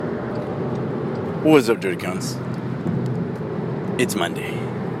What's up, Dirty Cunts? It's Monday.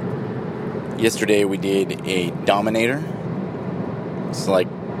 Yesterday we did a Dominator. It's like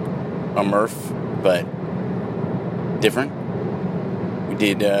a Murph, but different. We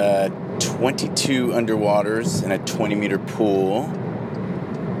did 22 underwaters in a 20-meter pool.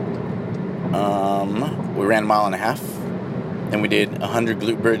 We ran a mile and a half. Then we did 100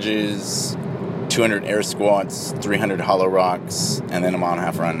 glute bridges, 200 air squats, 300 hollow rocks, and then a mile and a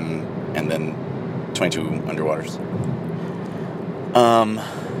half run, and then 22 underwaters.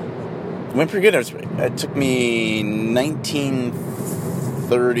 Went pretty good. It took me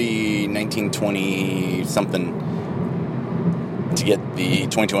 1920 something to get the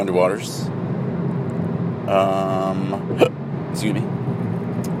 22 underwaters. Excuse me.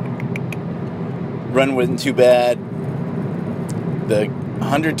 Run wasn't too bad. The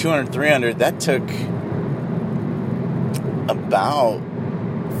 100, 200, 300, that took about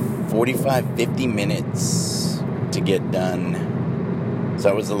 45, 50 minutes to get done. So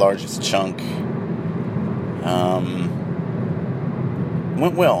that was the largest chunk.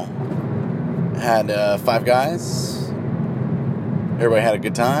 Went well. Had 5 guys. Everybody had a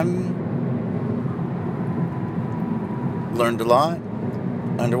good time. Learned a lot.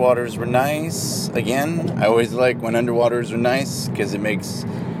 Underwaters were nice. Again, I always like when underwaters are nice because it makes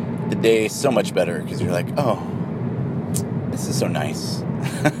the day so much better. Because you're like, oh, this is so nice.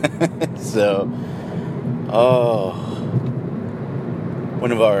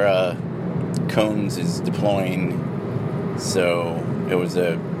 One of our cones is deploying, so it was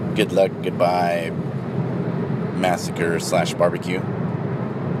a good luck, goodbye massacre / barbecue,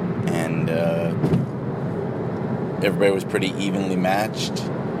 and everybody was pretty evenly matched.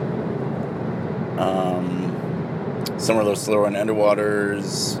 Some were a little slower on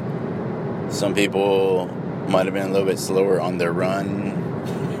underwaters. Some people might have been a little bit slower on their run.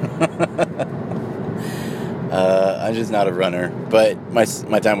 I'm just not a runner, but my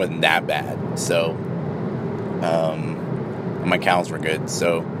time wasn't that bad, so my cals were good,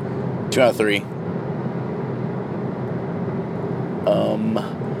 so 2 out of 3.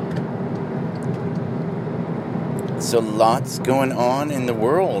 So lots going on in the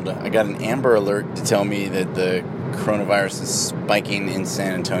world. I got an Amber Alert to tell me that the coronavirus is spiking in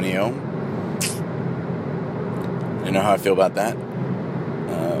San Antonio. I don't know how I feel about that.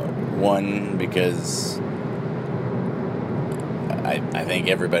 One, because I think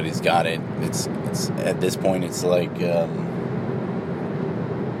everybody's got it. It's at this point, it's like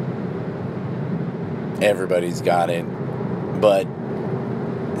everybody's got it. But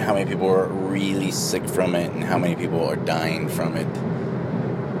how many people are really sick from it and how many people are dying from it?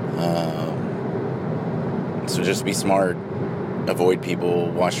 So just be smart. Avoid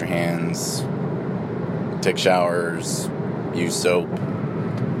people. Wash your hands. Take showers. Use soap.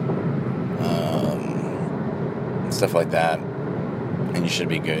 Stuff like that. And you should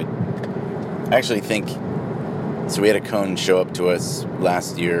be good. I actually think... So we had a cone show up to us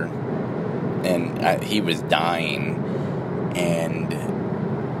last year. And he was dying. And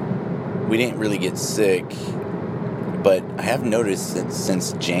we didn't really get sick. But I have noticed that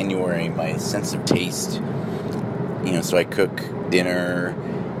since January, my sense of taste... so I cook dinner.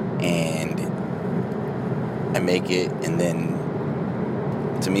 And I make it. And then...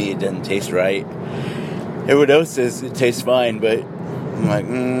 to me, it doesn't taste right. Everyone else says it tastes fine, but I'm like,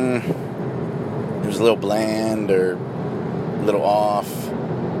 it was a little bland or a little off.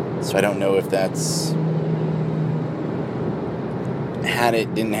 So I don't know if that's had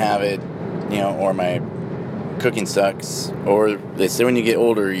it, didn't have it, or my cooking sucks. Or they say when you get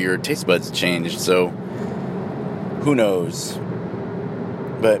older, your taste buds change. So who knows?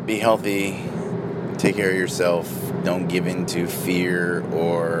 But be healthy. Take care of yourself. Don't give in to fear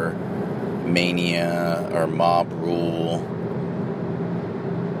or mania or mob rule.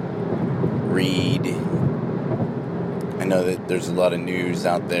 Read. I know that there's a lot of news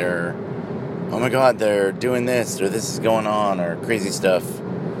out there. Oh my God, they're doing this, or this is going on, or crazy stuff.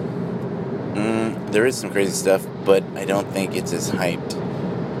 There is some crazy stuff, but I don't think it's as hyped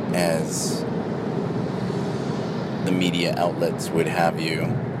as the media outlets would have you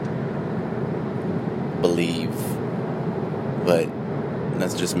believe. But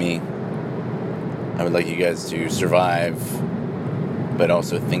that's just me. I would like you guys to survive, but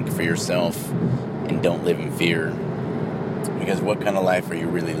also think for yourself and don't live in fear. Because what kind of life are you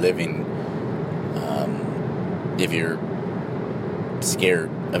really living if you're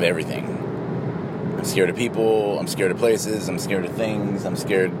scared of everything? I'm scared of people, I'm scared of places, I'm scared of things, I'm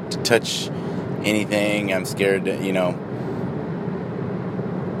scared to touch anything, I'm scared to,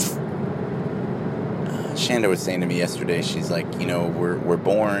 Shanda was saying to me yesterday, she's like, we're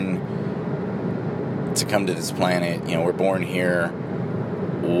born to come to this planet. We're born here.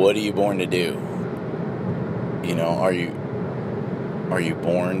 What are you born to do? Are you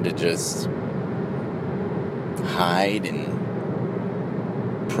born to just hide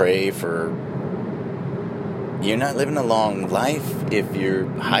and pray for... You're not living a long life if you're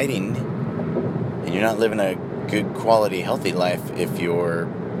hiding, and you're not living a good quality, healthy life if you're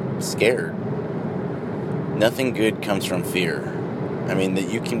scared. Nothing good comes from fear.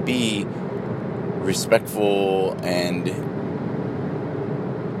 That you can be respectful and...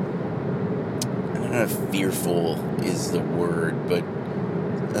 I don't know if fearful is the word, but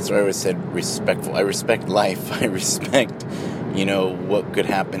that's why I always said respectful. I respect life. I respect, what could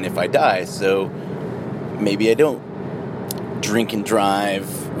happen if I die. So maybe I don't drink and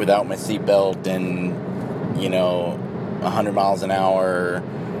drive without my seatbelt and, 100 miles an hour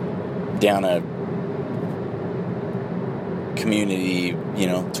down a community,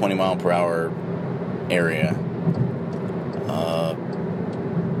 20 mile per hour area.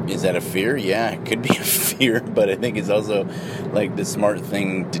 Is that a fear? Yeah, it could be a fear, but I think it's also like the smart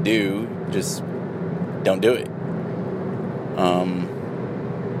thing to do. Just don't do it.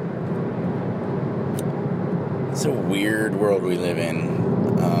 It's a weird world we live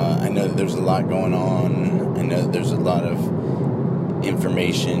in. I know that there's a lot going on. I know that there's a lot of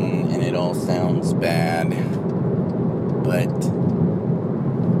information, and it all sounds bad, but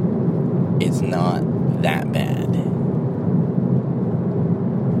it's not that bad.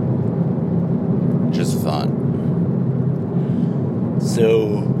 Just thought.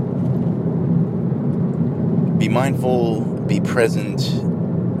 So, be mindful, be present,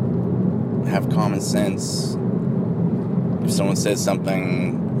 have common sense. If someone says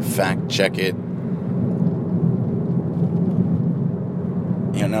something, fact check it.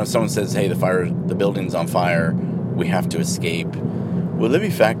 Now if someone says, hey, the building's on fire, we have to escape. Well, let me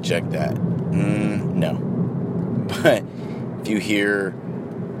fact check that. No. But if you hear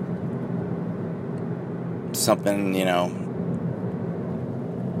something,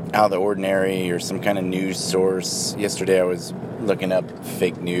 out of the ordinary, or some kind of news source. Yesterday I was looking up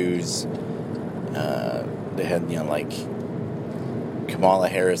fake news. They had, like Kamala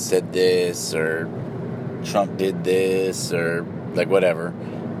Harris said this, or Trump did this, or like whatever.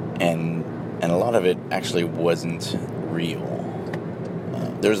 And a lot of it actually wasn't real.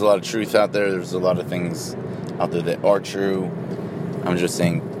 There's a lot of truth out there. There's a lot of things out there that are true. I'm just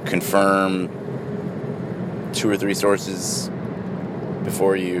saying, confirm 2 or 3 sources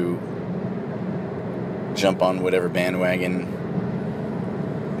before you jump on whatever bandwagon,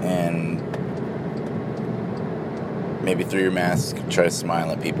 and maybe through your mask try to smile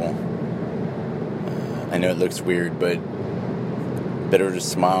at people. I know it looks weird, but better to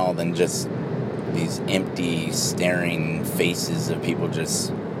smile than just these empty staring faces of people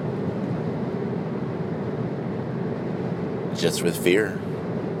just with fear.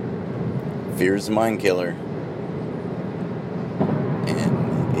 Fear is a mind killer.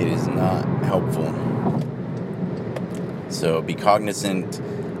 It is not helpful. So be cognizant,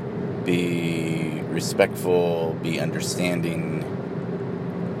 be respectful, be understanding,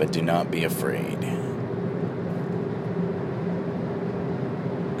 but do not be afraid.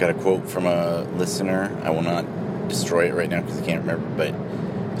 Got a quote from a listener. I will not destroy it right now because I can't remember, but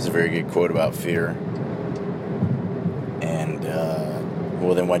it's a very good quote about fear. And,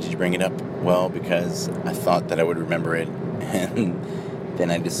 well, then why did you bring it up? Well, because I thought that I would remember it, and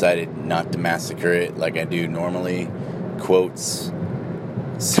then I decided not to massacre it like I do normally. Quotes.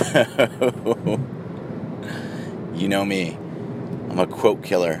 So, you know me. I'm a quote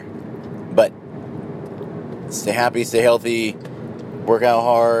killer. But stay happy, stay healthy, work out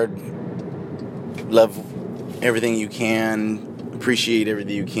hard, love everything you can, appreciate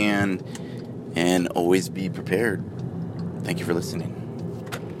everything you can, and always be prepared. Thank you for listening.